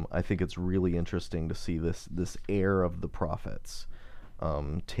 I think it's really interesting to see this heir of the prophets,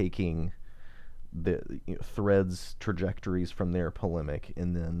 taking the threads, trajectories from their polemic,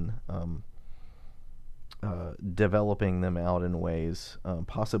 and then developing them out in ways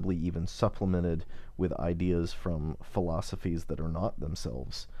possibly even supplemented with ideas from philosophies that are not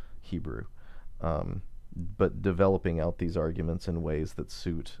themselves Hebrew, but developing out these arguments in ways that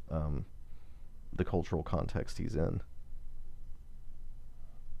suit the cultural context he's in.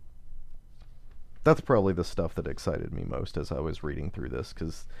 That's probably the stuff that excited me most as I was reading through this,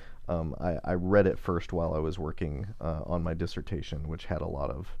 because I read it first while I was working on my dissertation, which had a lot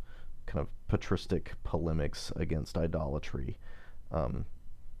of kind of patristic polemics against idolatry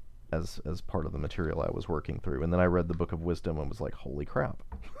as part of the material I was working through. And then I read the Book of Wisdom and was like, holy crap.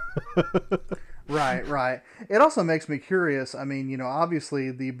 Right. It also makes me curious. I mean,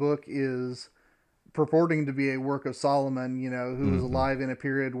 obviously the book is purporting to be a work of Solomon, who was alive in a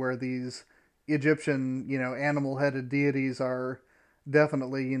period where these Egyptian, animal-headed deities are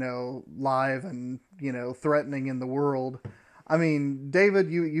definitely, live and, threatening in the world. I mean, David,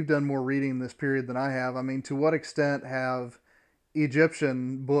 you've done more reading in this period than I have. I mean, to what extent have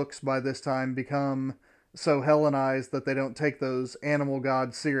Egyptian books by this time become so Hellenized that they don't take those animal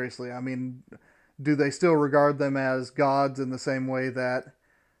gods seriously? I mean, do they still regard them as gods in the same way that,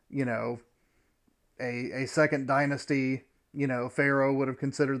 a second dynasty, Pharaoh would have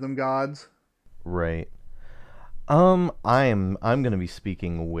considered them gods? Right. I'm going to be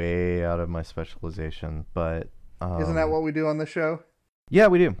speaking way out of my specialization, but Isn't that what we do on this show? yeah,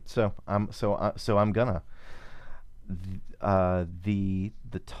 we do. So I'm gonna. The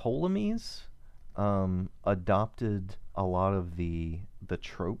Ptolemies adopted a lot of the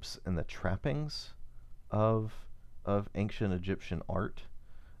tropes and the trappings of ancient Egyptian art.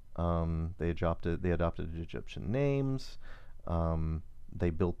 They adopted Egyptian names. They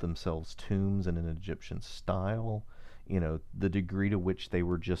built themselves tombs in an Egyptian style. The degree to which they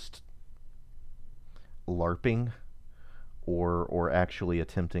were just LARPing or actually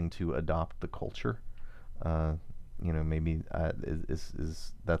attempting to adopt the culture. Maybe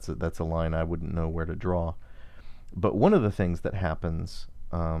that's a line I wouldn't know where to draw. But one of the things that happens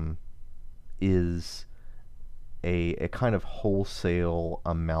is a kind of wholesale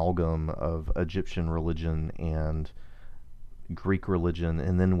amalgam of Egyptian religion and Greek religion,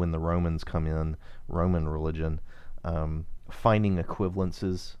 and then when the Romans come in, Roman religion, finding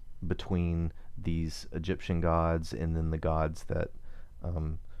equivalences between these Egyptian gods and then the gods that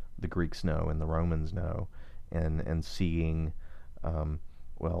the Greeks know and the Romans know, and seeing,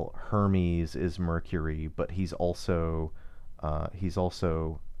 Hermes is Mercury, but he's also Thoth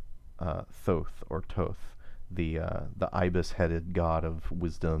or Toth, the ibis-headed god of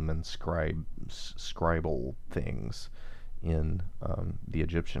wisdom and scribal things in the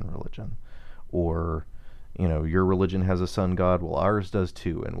Egyptian religion. Or your religion has a sun god, well, ours does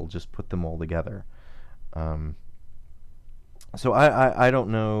too, and we'll just put them all together. So I don't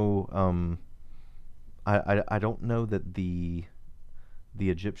know. I don't know that the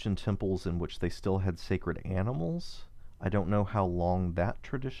Egyptian temples in which they still had sacred animals, I don't know how long that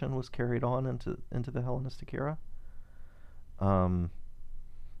tradition was carried on into the Hellenistic era.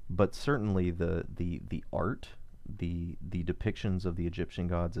 But certainly the art, the depictions of the Egyptian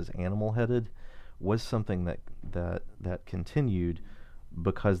gods as animal-headed was something that continued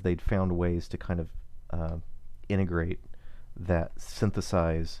because they'd found ways to kind of integrate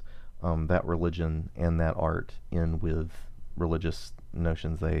synthesize that religion and that art in with religious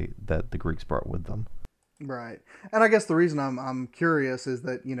notions that the Greeks brought with them. Right. And I guess the reason I'm curious is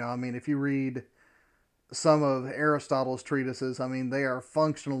that, if you read some of Aristotle's treatises, they are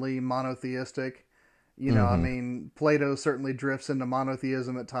functionally monotheistic. You know, I mean, Plato certainly drifts into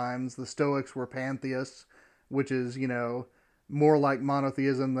monotheism at times. The Stoics were pantheists, which is, you know, more like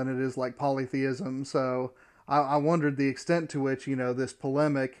monotheism than it is like polytheism. So I wondered the extent to which, you know, this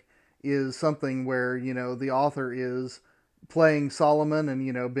polemic is something where, you know, the author is playing Solomon and,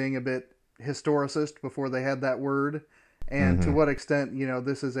 you know, being a bit historicist before they had that word, and to what extent, you know,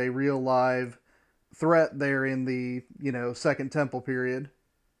 this is a real live threat there in the, you know, Second Temple period.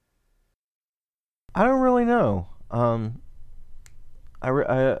 I don't really know. I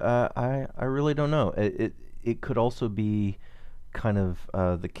really don't know. It could also be kind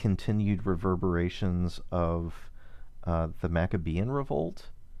of the continued reverberations of the Maccabean revolt.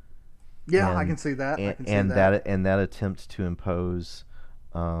 Yeah, I can see that. And that attempt to impose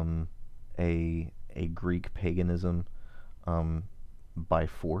a Greek paganism by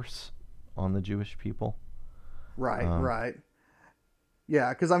force on the Jewish people. Right, right.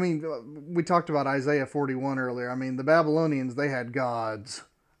 Yeah, because I mean, we talked about Isaiah 41 earlier. I mean, the Babylonians, they had gods.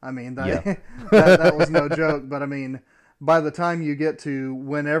 I mean, that was no joke. But I mean, by the time you get to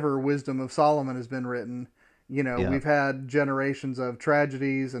whenever Wisdom of Solomon has been written, you know, we've had generations of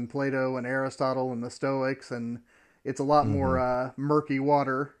tragedies and Plato and Aristotle and the Stoics, and it's a lot more murky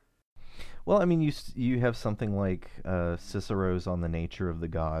water. Well, I mean, you have something like Cicero's On the Nature of the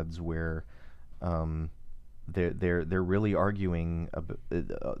Gods, where they're really arguing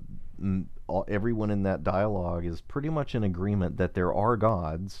everyone in that dialogue is pretty much in agreement that there are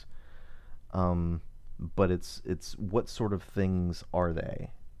gods, but it's what sort of things are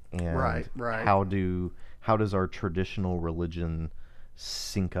they, and right. how does our traditional religion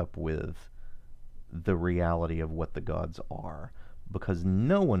sync up with the reality of what the gods are? Because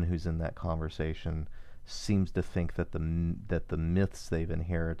no one who's in that conversation seems to think that the myths they've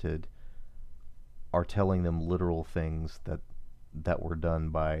inherited are telling them literal things that were done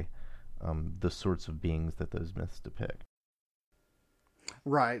by the sorts of beings that those myths depict.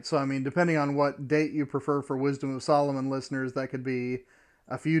 Right. So, I mean, depending on what date you prefer for Wisdom of Solomon, listeners, that could be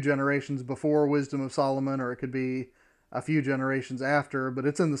a few generations before Wisdom of Solomon, or it could be a few generations after, but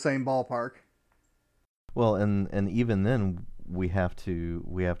it's in the same ballpark. Well, and even then, we have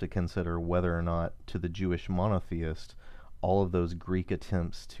to consider whether or not, to the Jewish monotheist, all of those Greek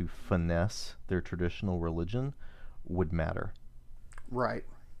attempts to finesse their traditional religion would matter. Right.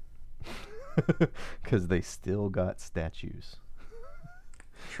 Because they still got statues.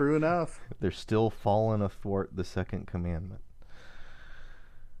 True enough. They're still falling athwart the second commandment.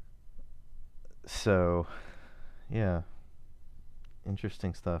 So, yeah.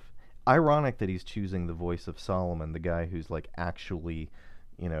 Interesting stuff. Ironic that he's choosing the voice of Solomon, the guy who's like actually,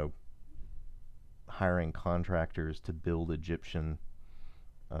 you know, hiring contractors to build Egyptian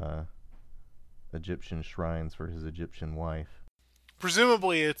shrines for his Egyptian wife.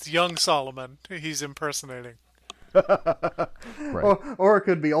 Presumably it's young Solomon he's impersonating. Right. Or it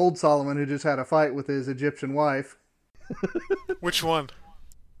could be old Solomon who just had a fight with his Egyptian wife. Which one?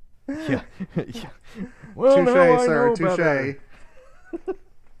 Yeah. Yeah. Well, touche, sir, touche.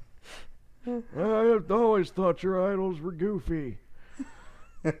 I always thought your idols were goofy.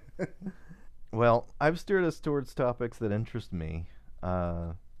 Well, I've steered us towards topics that interest me.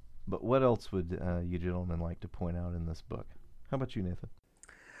 But what else would you gentlemen like to point out in this book? How about you, Nathan?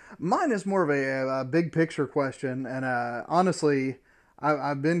 Mine is more of a big picture question, and honestly,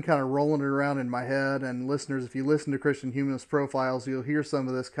 I've been kind of rolling it around in my head, and listeners, if you listen to Christian Humanist Profiles, you'll hear some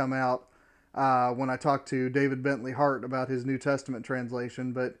of this come out when I talk to David Bentley Hart about his New Testament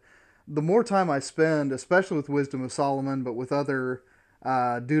translation. But the more time I spend, especially with Wisdom of Solomon, but with other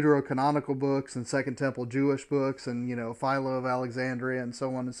deuterocanonical books and Second Temple Jewish books and, you know, Philo of Alexandria and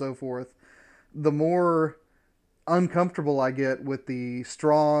so on and so forth, the more uncomfortable I get with the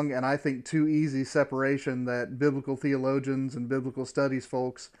strong and I think too easy separation that biblical theologians and biblical studies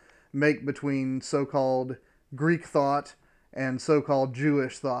folks make between so-called Greek thought and so-called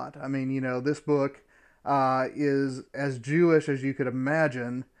Jewish thought. I mean, you know, this book is as Jewish as you could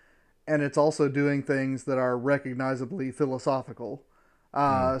imagine, and it's also doing things that are recognizably philosophical.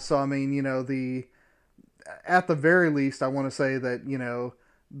 So, I mean, you know, at the very least, I want to say that, you know,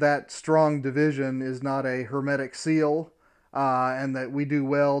 that strong division is not a hermetic seal, and that we do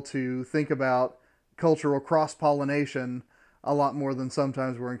well to think about cultural cross-pollination a lot more than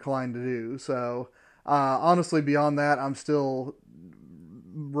sometimes we're inclined to do. So, honestly, beyond that, I'm still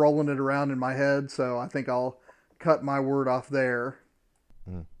rolling it around in my head, so I think I'll cut my word off there.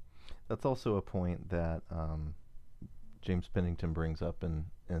 That's also a point that James Pennington brings up in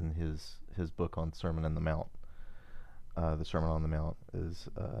his book on Sermon on the Mount. The Sermon on the Mount is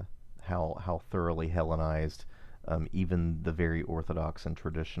how thoroughly Hellenized even the very Orthodox and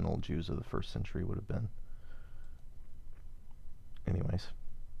traditional Jews of the first century would have been. Anyways.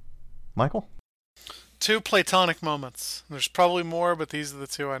 Michael? 2 Platonic moments. There's probably more, but these are the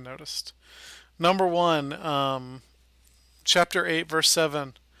 2 I noticed. Number 1, chapter 8, verse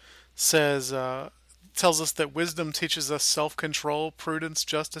 7 says, tells us that wisdom teaches us self-control, prudence,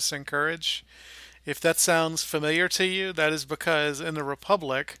 justice, and courage. If that sounds familiar to you, that is because in the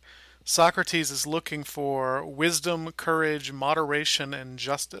Republic, Socrates is looking for wisdom, courage, moderation, and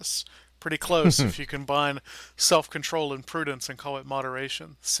justice. Pretty close if you combine self-control and prudence and call it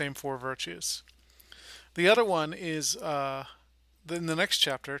moderation. Same 4 virtues. The other one is in the next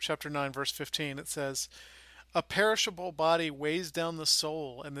chapter, chapter 9, verse 15, it says, "A perishable body weighs down the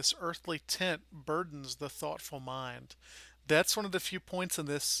soul, and this earthly tent burdens the thoughtful mind." That's one of the few points in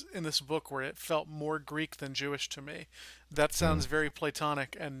this book where it felt more Greek than Jewish to me. That sounds very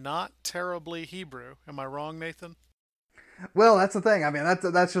Platonic and not terribly Hebrew. Am I wrong, Nathan? Well, that's the thing. I mean,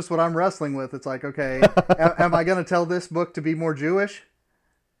 that's just what I'm wrestling with. It's like, okay, am I going to tell this book to be more Jewish?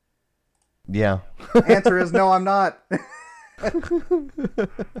 Yeah. Answer is no, I'm not.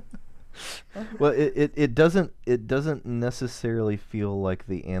 Well, it doesn't necessarily feel like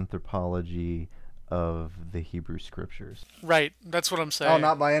the anthropology of the Hebrew Scriptures. Right. That's what I'm saying. Oh,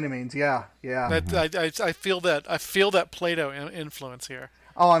 not by any means. Yeah, yeah. I feel that Plato influence here.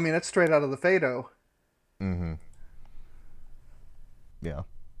 Oh, I mean, it's straight out of the Phaedo. Mm-hmm. Yeah.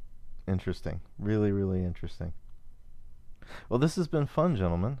 Interesting. Really, really interesting. Well, this has been fun,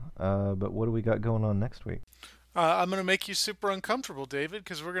 gentlemen. But what do we got going on next week? I'm going to make you super uncomfortable, David,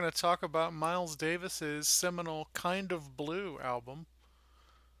 because we're going to talk about Miles Davis's seminal Kind of Blue album.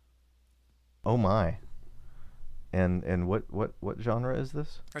 Oh my. And what genre is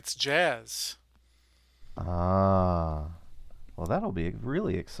this? It's jazz. Ah. Well, that'll be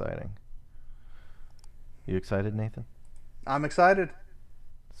really exciting. You excited, Nathan? I'm excited.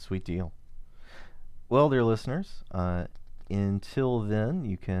 Sweet deal. Well, dear listeners, until then,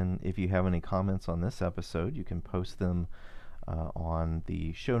 you can, if you have any comments on this episode, you can post them on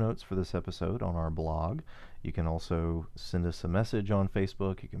the show notes for this episode on our blog. You can also send us a message on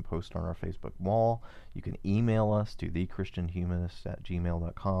Facebook. You can post on our Facebook wall. You can email us to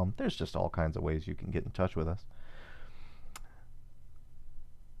thechristianhumanist@gmail.com. There's just all kinds of ways you can get in touch with us.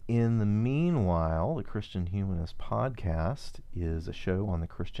 In the meanwhile, the Christian Humanist Podcast is a show on the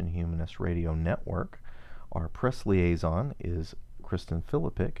Christian Humanist Radio Network. Our press liaison is Kristen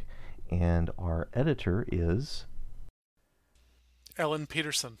Philippic, and our editor is Ellen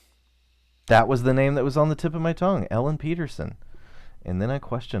Peterson. That was the name that was on the tip of my tongue, Ellen Peterson. And then I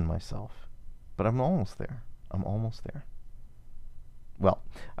questioned myself. But I'm almost there. Well,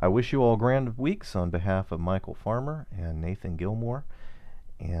 I wish you all grand weeks on behalf of Michael Farmer and Nathan Gilmour.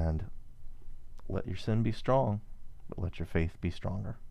 And let your sin be strong, but let your faith be stronger.